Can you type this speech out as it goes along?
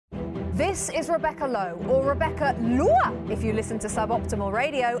This is Rebecca Lowe, or Rebecca Lua, if you listen to Suboptimal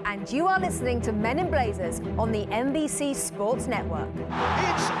Radio, and you are listening to Men in Blazers on the NBC Sports Network.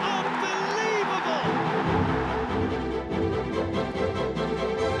 It's unbelievable!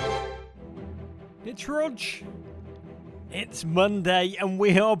 It's Rog. It's Monday, and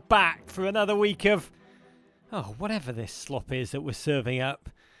we are back for another week of, whatever this slop is that we're serving up.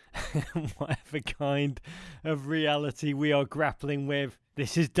 Whatever kind of reality we are grappling with.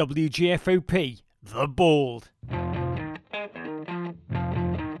 This is WGFOP, The Bald.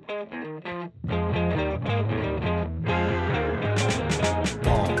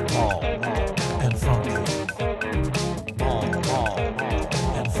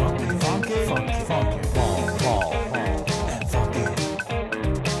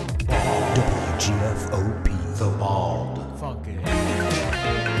 WGFOP, The Bald. Funky.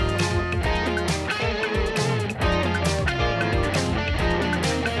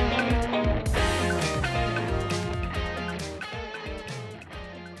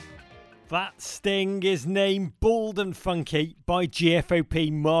 That sting is named Bald and Funky by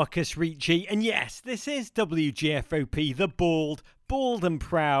GFOP Marcus Ricci. And yes, this is WGFOP, The Bald, Bald and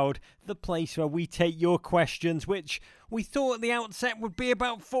Proud, the place where we take your questions, which we thought at the outset would be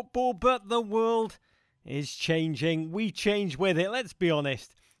about football, but the world is changing. We change with it, let's be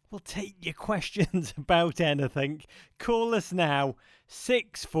honest. We'll take your questions about anything. Call us now,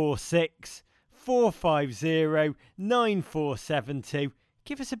 646 450 9472.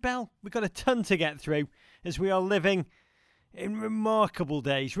 Give us a bell. We've got a ton to get through as we are living in remarkable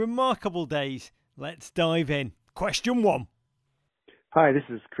days. Remarkable days. Let's dive in. Question 1. Hi, this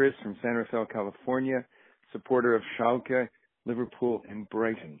is Chris from San Rafael, California, supporter of Schalke, Liverpool, and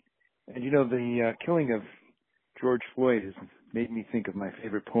Brighton. And you know, the killing of George Floyd has made me think of my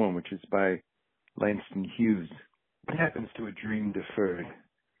favorite poem, which is by Langston Hughes. What happens to a dream deferred?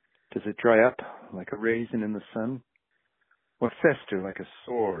 Does it dry up like a raisin in the sun? Or fester like a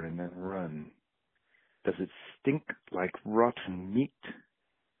sore and then run? Does it stink like rotten meat?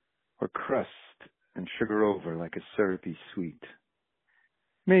 Or crust and sugar over like a syrupy sweet?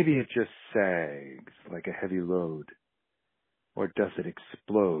 Maybe it just sags like a heavy load. Or does it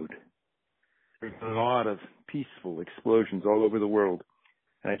explode? There's a lot of peaceful explosions all over the world,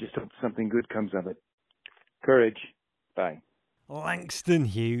 and I just hope something good comes of it. Courage. Bye. Langston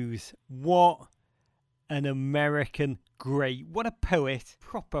Hughes. What an American great. What a poet.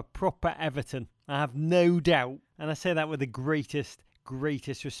 Proper Everton. I have no doubt. And I say that with the greatest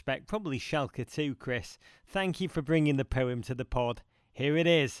respect. Probably Schalke too, Chris. Thank you for bringing the poem to the pod. Here it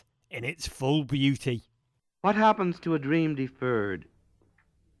is, in its full beauty. What happens to a dream deferred?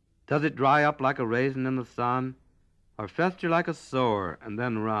 Does it dry up like a raisin in the sun, or fester like a sore and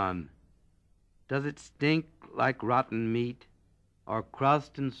then run? Does it stink like rotten meat, or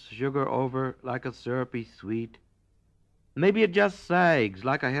crust and sugar over like a syrupy sweet? Maybe it just sags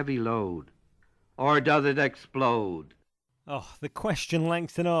like a heavy load, or does it explode? Oh, the question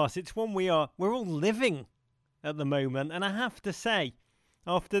Langston asks, it's one we're all living at the moment, and I have to say,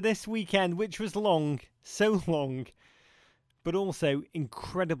 after this weekend, which was long, so long, but also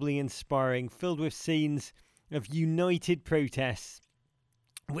incredibly inspiring, filled with scenes of united protests,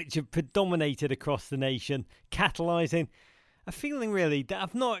 which have predominated across the nation, catalysing a feeling really that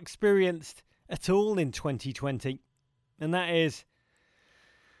I've not experienced at all in 2020, and that is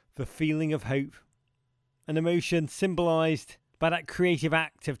the feeling of hope, an emotion symbolised by that creative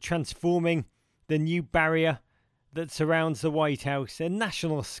act of transforming the new barrier that surrounds the White House, a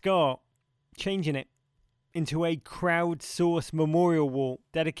national scar, changing it into a crowdsourced memorial wall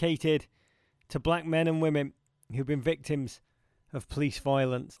dedicated to black men and women who've been victims of police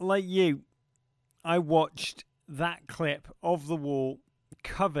violence. Like you, I watched that clip of the wall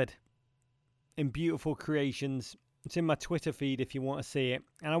covered in beautiful creations. It's in my Twitter feed if you want to see it.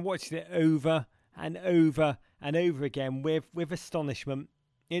 And I watched it over and over and over again with astonishment.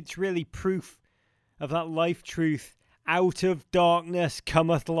 It's really proof of that life truth. Out of darkness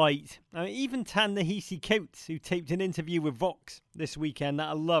cometh light. I mean, even Ta-Nehisi Coates, who taped an interview with Vox this weekend that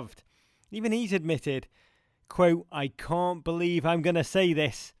I loved, even he's admitted, quote, "I can't believe I'm going to say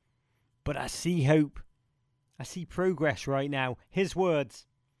this, but I see hope. I see progress right now." His words.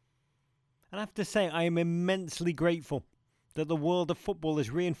 And I have to say, I am immensely grateful that the world of football has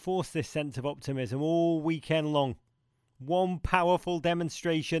reinforced this sense of optimism all weekend long. One powerful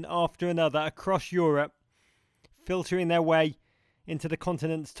demonstration after another across Europe, filtering their way into the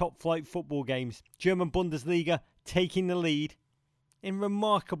continent's top-flight football games. German Bundesliga taking the lead in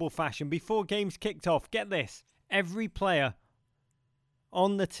remarkable fashion. Before games kicked off, get this, every player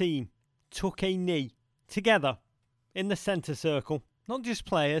on the team took a knee together in the centre circle. Not just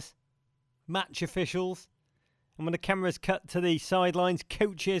players, match officials. And when the cameras cut to the sidelines,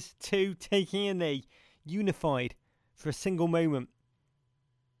 coaches too taking a knee, unified for a single moment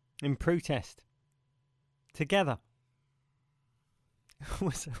in protest. Together. It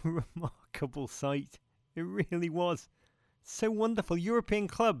was a remarkable sight. It really was. So wonderful. European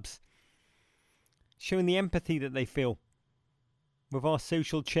clubs showing the empathy that they feel with our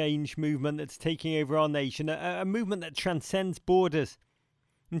social change movement that's taking over our nation. A movement that transcends borders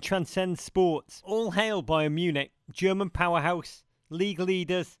and transcends sports. All hail Bayern Munich, German powerhouse, league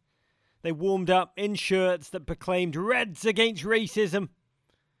leaders. They warmed up in shirts that proclaimed Reds against racism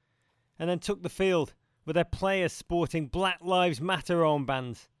and then took the field with their players sporting Black Lives Matter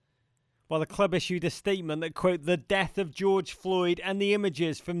armbands, while the club issued a statement that, quote, the death of George Floyd and the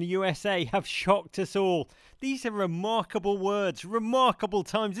images from the USA have shocked us all. These are remarkable words, remarkable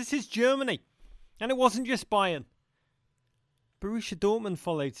times. This is Germany. And it wasn't just Bayern. Borussia Dortmund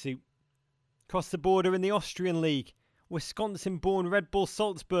followed suit. Across the border in the Austrian League, Wisconsin-born Red Bull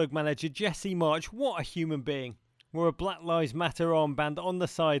Salzburg manager Jesse Marsch, what a human being, wore a Black Lives Matter armband on the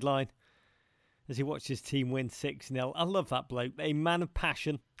sideline as he watched his team win 6-0. I love that bloke, a man of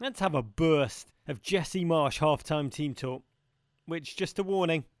passion. Let's have a burst of Jesse Marsch halftime team talk, which, just a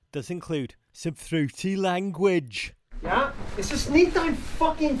warning, does include some throaty language. Ja, es ist nicht ein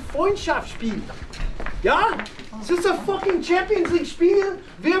fucking Freundschaftsspiel. Ja, es ist ein fucking Champions League Spiel.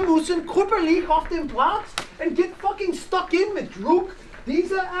 Wir müssen körperlich auf dem Platz and get fucking stuck in mit Druck.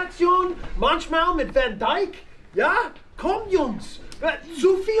 Diese Aktion, manchmal mit Van Dijk. Ja, komm Jungs.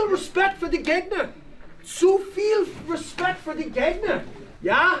 Zu viel Respekt für die Gegner. Zu viel Respekt für die Gegner.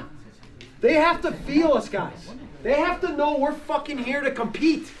 Ja, they have to feel us, guys. They have to know we're fucking here to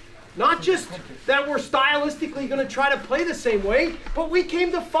compete. Not just that we're stylistically going to try to play the same way, but we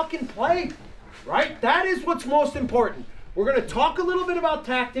came to fucking play. Right? That is what's most important. We're going to talk a little bit about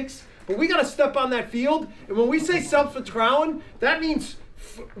tactics, but we got to step on that field. And when we say Selbstvertrauen, that means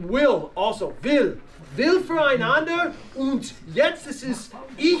will also. Will füreinander und jetzt ist es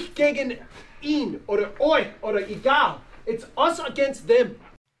ich gegen ihn oder euch oder egal. It's us against them.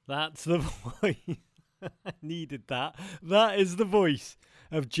 That's the voice. I needed that. That is the voice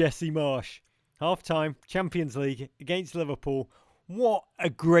of Jesse Marsch. Half-time, Champions League against Liverpool. What a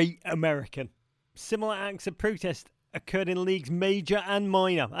great American. Similar acts of protest occurred in leagues major and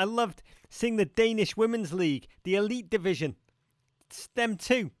minor. I loved seeing the Danish Women's League, the elite division. It's them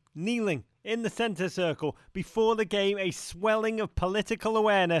too, kneeling in the centre circle before the game, a swelling of political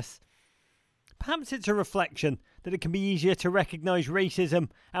awareness. Perhaps it's a reflection that it can be easier to recognise racism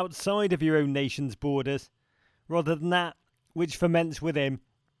outside of your own nation's borders, rather than that which ferments within.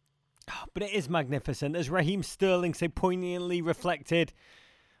 But it is magnificent, as Raheem Sterling so poignantly reflected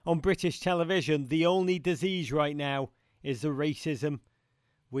on British television. The only disease right now is the racism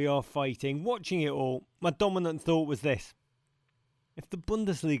we are fighting. Watching it all, my dominant thought was this. If the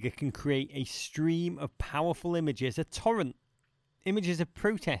Bundesliga can create a stream of powerful images, a torrent, images of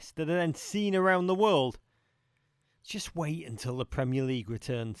protest that are then seen around the world, just wait until the Premier League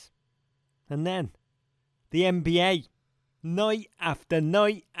returns. And then, the NBA, night after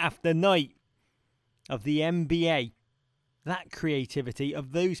night after night of the NBA, that creativity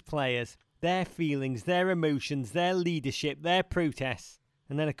of those players, their feelings, their emotions, their leadership, their protests.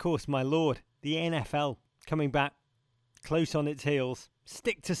 And then, of course, my lord, the NFL coming back close on its heels.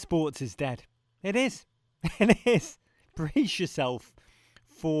 Stick to sports is dead. It is. It is. Brace yourself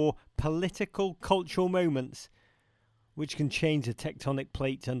for political, cultural moments which can change the tectonic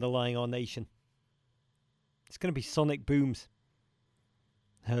plates underlying our nation. It's going to be sonic booms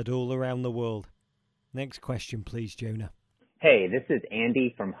heard all around the world. Next question, please, Jonah. Hey, this is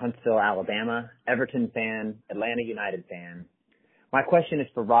Andy from Huntsville, Alabama, Everton fan, Atlanta United fan. My question is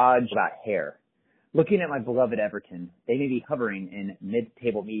for Raj about hair. Looking at my beloved Everton, they may be hovering in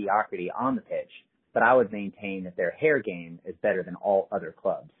mid-table mediocrity on the pitch, but I would maintain that their hair game is better than all other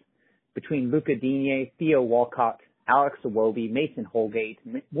clubs. Between Luca Digne, Theo Walcott, Alex Iwobi, Mason Holgate,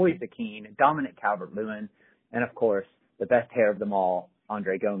 Moise Keane, Dominic Calvert-Lewin, and of course, the best hair of them all,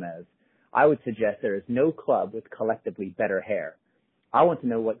 Andre Gomez, I would suggest there is no club with collectively better hair. I want to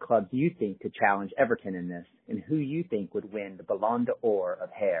know what clubs you think could challenge Everton in this, and who you think would win the Ballon d'Or of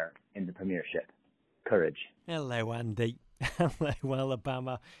hair in the Premiership. Courage. Hello, Andy. Hello,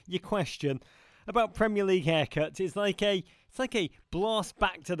 Alabama. Your question about Premier League haircuts is like a blast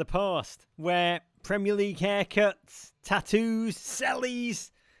back to the past, where Premier League haircuts, tattoos,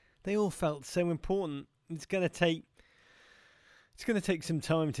 sellies, they all felt so important. It's going to take some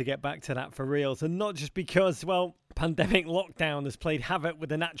time to get back to that for reals, and not just because, well, pandemic lockdown has played havoc with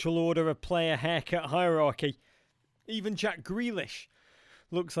the natural order of player haircut hierarchy. Even Jack Grealish,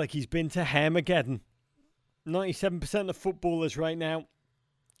 Looks like he's been to Hamageddon. 97% of footballers right now,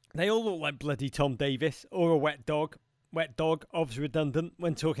 they all look like bloody Tom Davis or a wet dog. Wet dog, obv's redundant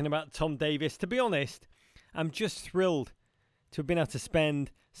when talking about Tom Davis. To be honest, I'm just thrilled to have been able to spend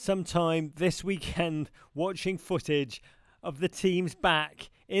some time this weekend watching footage of the teams back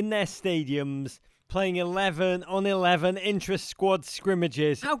in their stadiums playing 11 on 11 intra-squad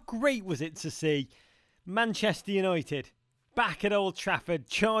scrimmages. How great was it to see Manchester United back at Old Trafford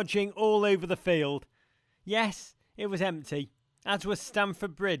charging all over the field? Yes, it was empty, as was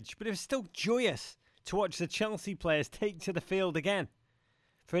Stamford Bridge, but it was still joyous to watch the Chelsea players take to the field again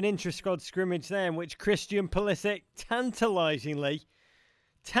for an intra-squad scrimmage there in which Christian Pulisic tantalisingly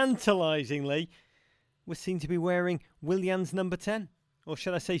was seen to be wearing Willian's number 10. Or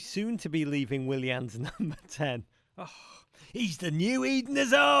should I say soon to be leaving Willian's number 10. Oh, he's the new Eden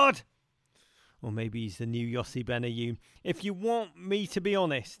Hazard! Or maybe he's the new Yossi Benayoun. If you want me to be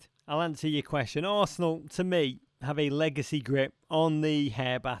honest, I'll answer your question. Arsenal, to me, have a legacy grip on the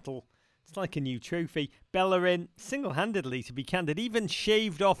hair battle. It's like a new trophy. Bellerin, single-handedly to be candid, even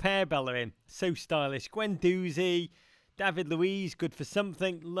shaved off hair Bellerin. So stylish. Guendouzi, David Luiz, good for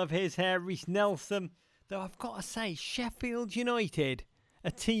something. Love his hair. Reece Nelson. Though I've got to say, Sheffield United,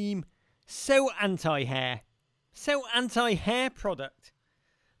 a team so anti-hair product.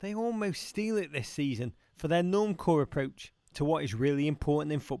 They almost steal it this season for their normcore approach to what is really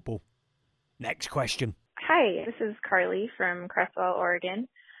important in football. Next question. Hi, this is Carly from Cresswell, Oregon.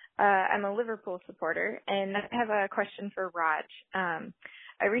 I'm a Liverpool supporter, and I have a question for Raj.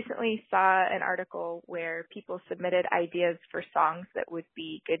 I recently saw an article where people submitted ideas for songs that would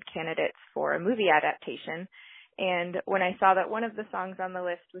be good candidates for a movie adaptation. And when I saw that one of the songs on the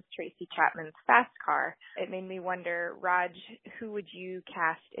list was Tracy Chapman's Fast Car, it made me wonder, Raj, who would you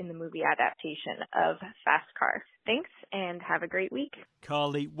cast in the movie adaptation of Fast Car? Thanks, and have a great week.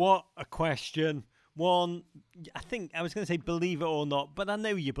 Carly, what a question. One, I think I was going to say believe it or not, but I know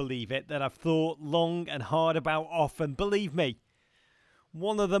you believe it, that I've thought long and hard about often. Believe me,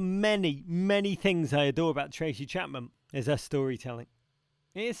 one of the many, many things I adore about Tracy Chapman is her storytelling.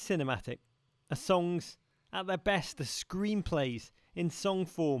 It is cinematic. Her songs, at their best, the screenplays in song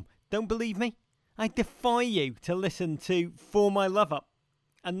form. Don't believe me? I defy you to listen to For My Lover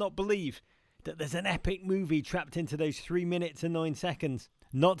and not believe that there's an epic movie trapped into those 3 minutes and 9 seconds.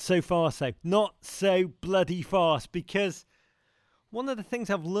 Not so fast, though. Not so bloody fast, because one of the things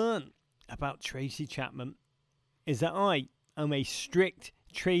I've learned about Tracy Chapman is that I am a strict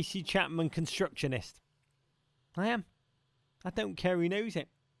Tracy Chapman constructionist. I am. I don't care who knows it.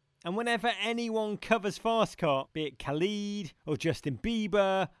 And whenever anyone covers Fast Car, be it Khalid or Justin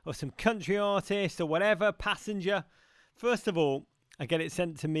Bieber or some country artist or whatever, Passenger, first of all, I get it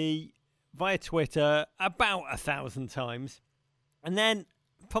sent to me via Twitter about 1,000 times. And then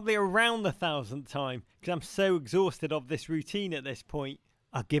probably around the 1,000th time, because I'm so exhausted of this routine at this point,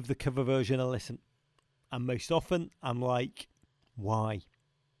 I'll give the cover version a listen. And most often, I'm like, why?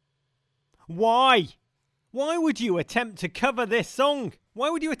 Why? Why would you attempt to cover this song? Why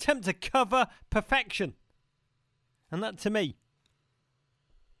would you attempt to cover perfection? And that, to me,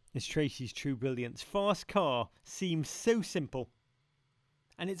 is Tracy's true brilliance. Fast Car seems so simple.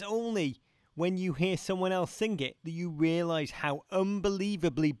 And it's only when you hear someone else sing it that you realise how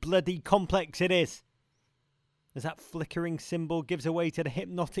unbelievably bloody complex it is. As that flickering cymbal gives away to the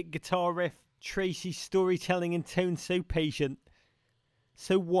hypnotic guitar riff, Tracy's storytelling in tone so patient,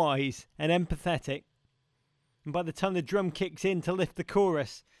 so wise and empathetic. And by the time the drum kicks in to lift the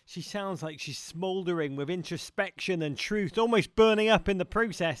chorus, she sounds like she's smouldering with introspection and truth, almost burning up in the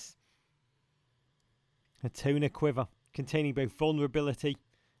process. A tone a quiver, containing both vulnerability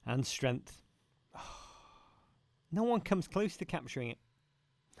and strength. No one comes close to capturing it.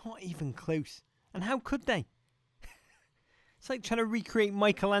 Not even close. And how could they? It's like trying to recreate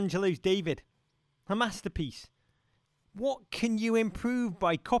Michelangelo's David. A masterpiece. What can you improve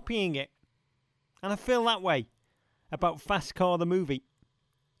by copying it? And I feel that way about Fast Car the movie.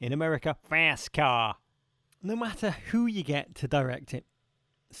 In America, Fast Car. No matter who you get to direct it.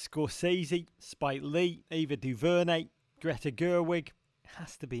 Scorsese, Spike Lee, Ava DuVernay, Greta Gerwig,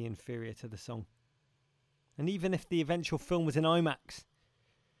 has to be inferior to the song. And even if the eventual film was in IMAX,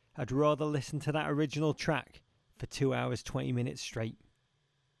 I'd rather listen to that original track for 2 hours, 20 minutes straight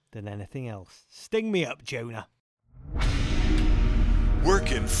than anything else. Sting me up, Jonah.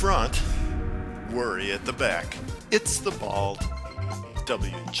 Work in front, worry at the back. It's the Bald.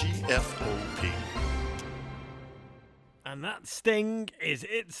 WGFOP. And that sting is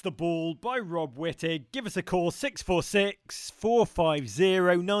It's the Ball by Rob Whittig. Give us a call,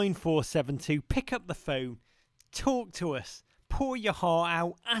 646-450-9472. Pick up the phone. Talk to us. pour your heart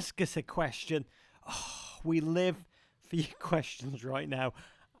out, ask us a question. Oh, we live for your questions right now.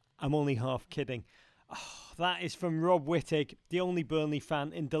 I'm only half kidding. Oh, that is from Rob Wittig, the only Burnley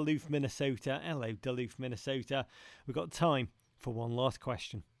fan in Duluth, Minnesota. Hello, Duluth, Minnesota. We've got time for one last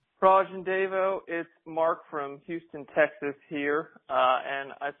question. Raj and Davo, it's Mark from Houston, Texas here,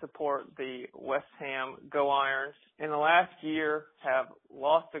 and I support the West Ham Go Irons. In the last year, have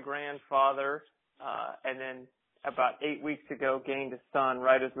lost a grandfather, and then about 8 weeks ago gained a son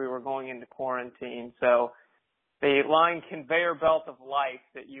right as we were going into quarantine. So the line conveyor belt of life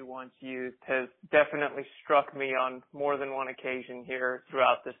that you once used has definitely struck me on more than one occasion here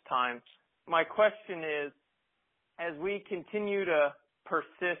throughout this time. My question is, as we continue to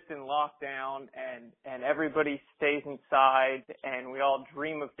persist in lockdown and everybody stays inside and we all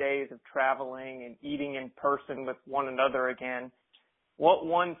dream of days of traveling and eating in person with one another again, what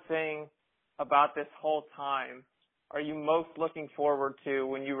one thing about this whole time are you most looking forward to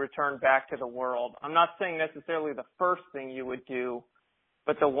when you return back to the world? I'm not saying necessarily the first thing you would do,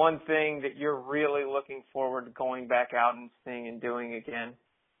 but the one thing that you're really looking forward to going back out and seeing and doing again.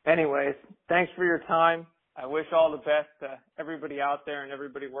 Anyways, thanks for your time. I wish all the best to everybody out there and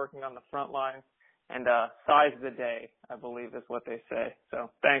everybody working on the front lines. And size the day, I believe is what they say. So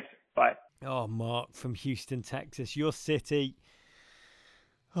thanks. Bye. Oh, Mark from Houston, Texas. Your city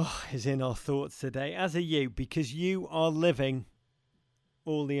is in our thoughts today, as are you, because you are living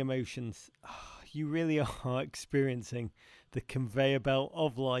all the emotions. You really are experiencing the conveyor belt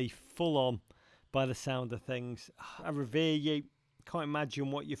of life full on by the sound of things. I revere you. Can't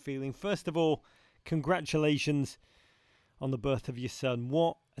imagine what you're feeling. First of all, congratulations on the birth of your son.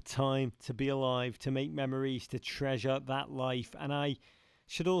 What a time to be alive, to make memories, to treasure that life. And I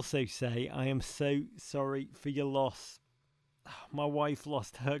should also say I am so sorry for your loss. My wife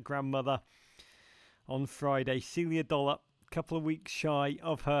lost her grandmother on Friday, Celia Dollop, a couple of weeks shy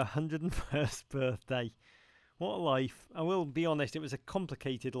of her 101st birthday. What a life. I will be honest, it was a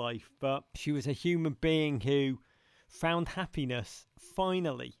complicated life, but she was a human being who found happiness,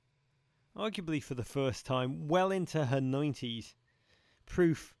 finally, arguably for the first time, well into her 90s.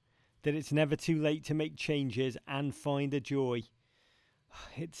 Proof that it's never too late to make changes and find a joy.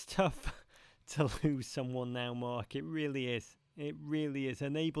 It's tough to lose someone now, Mark. It really is. It really is.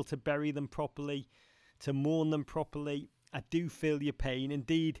 Unable to bury them properly, to mourn them properly. I do feel your pain.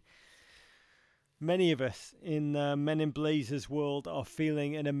 Indeed, many of us in the Men in Blazers world are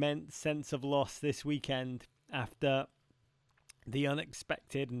feeling an immense sense of loss this weekend after the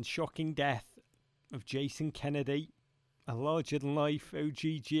unexpected and shocking death of Jason Kennedy, a larger-than-life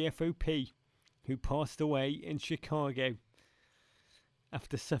OG GFOP, who passed away in Chicago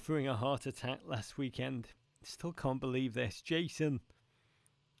after suffering a heart attack last weekend. Still can't believe this. Jason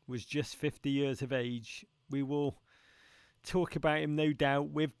was just 50 years of age. We will talk about him, no doubt,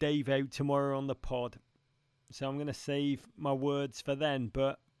 with Davo tomorrow on the pod. So I'm going to save my words for then.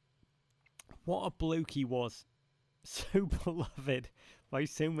 But what a bloke he was. So beloved by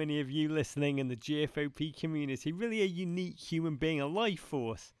so many of you listening in the GFOP community. Really a unique human being, a life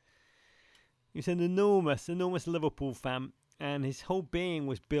force. He was an enormous Liverpool fan. And his whole being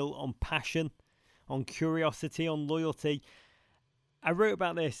was built on passion, on curiosity, on loyalty. I wrote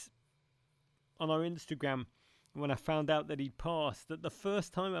about this on our Instagram when I found out that he'd passed, that the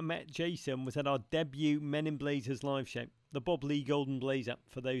first time I met Jason was at our debut Men in Blazers live show, the Bob Lee Golden Blazer,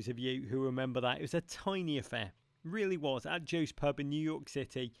 for those of you who remember that. It was a tiny affair, really was, at Joe's Pub in New York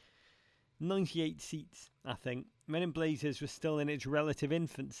City. 98 seats, I think. Men in Blazers was still in its relative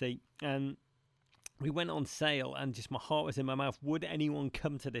infancy, and we went on sale and just my heart was in my mouth. Would anyone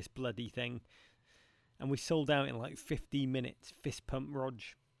come to this bloody thing? And we sold out in like 15 minutes. Fist pump Rog.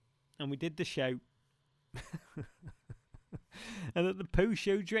 And we did the show. And at the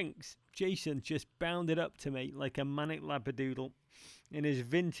post-show drinks, Jason just bounded up to me like a manic labradoodle in his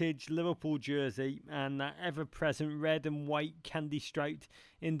vintage Liverpool jersey and that ever-present red and white candy-striped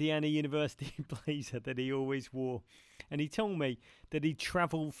Indiana University blazer that he always wore. And he told me that he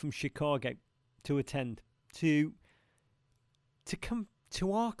travelled from Chicago to attend, to come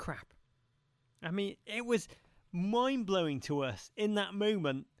to our crap. I mean, it was mind-blowing to us in that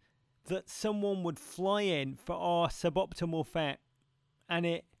moment that someone would fly in for our suboptimal fare, and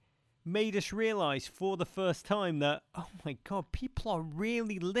it made us realise for the first time that, oh my God, people are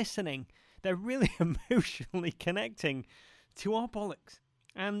really listening. They're really emotionally connecting to our bollocks.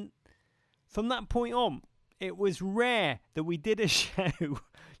 And from that point on, it was rare that we did a show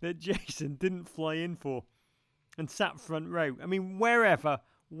that Jason didn't fly in for and sat front row. I mean, wherever,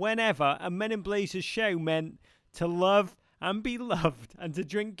 whenever a Men in Blazers show meant to love and be loved and to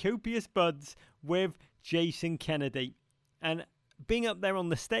drink copious buds with Jason Kennedy. And being up there on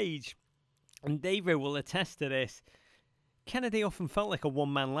the stage, and Davo will attest to this, Kennedy often felt like a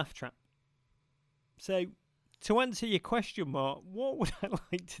one-man laugh track. So, to answer your question, Mark, what would I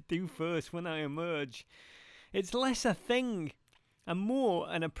like to do first when I emerge? It's less a thing and more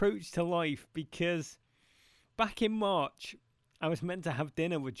an approach to life, because back in March, I was meant to have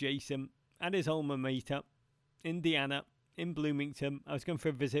dinner with Jason at his alma mater, Indiana, in Bloomington. I was going for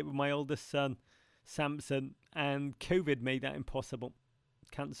a visit with my oldest son, Samson, and COVID made that impossible.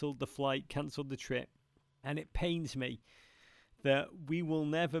 Cancelled the flight, cancelled the trip. And it pains me that we will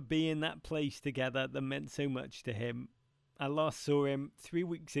never be in that place together that meant so much to him. I last saw him 3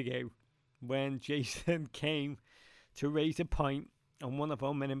 weeks ago when Jason came to raise a pint on one of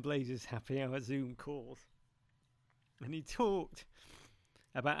our Men in Blazers happy hour Zoom calls. And he talked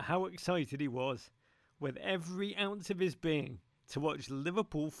about how excited he was with every ounce of his being to watch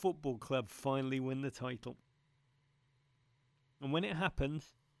Liverpool Football Club finally win the title. And when it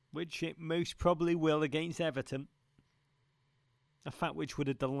happens, which it most probably will against Everton, a fact which would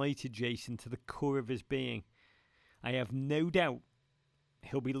have delighted Jason to the core of his being, I have no doubt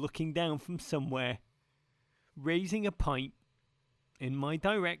he'll be looking down from somewhere, raising a pint in my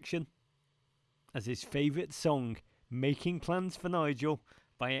direction as his favourite song, Making Plans for Nigel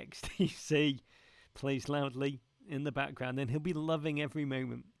by XTC, plays loudly in the background, and he'll be loving every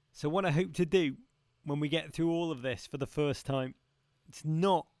moment. So what I hope to do when we get through all of this for the first time, it's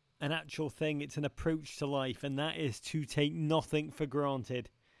not an actual thing, it's an approach to life, and that is to take nothing for granted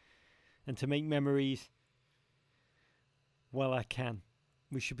and to make memories while I can.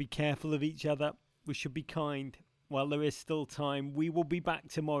 We should be careful of each other. We should be kind while there is still time. We will be back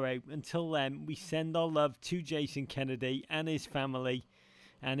tomorrow. Until then, we send our love to Jason Kennedy and his family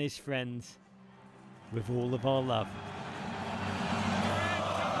and his friends with all of our love.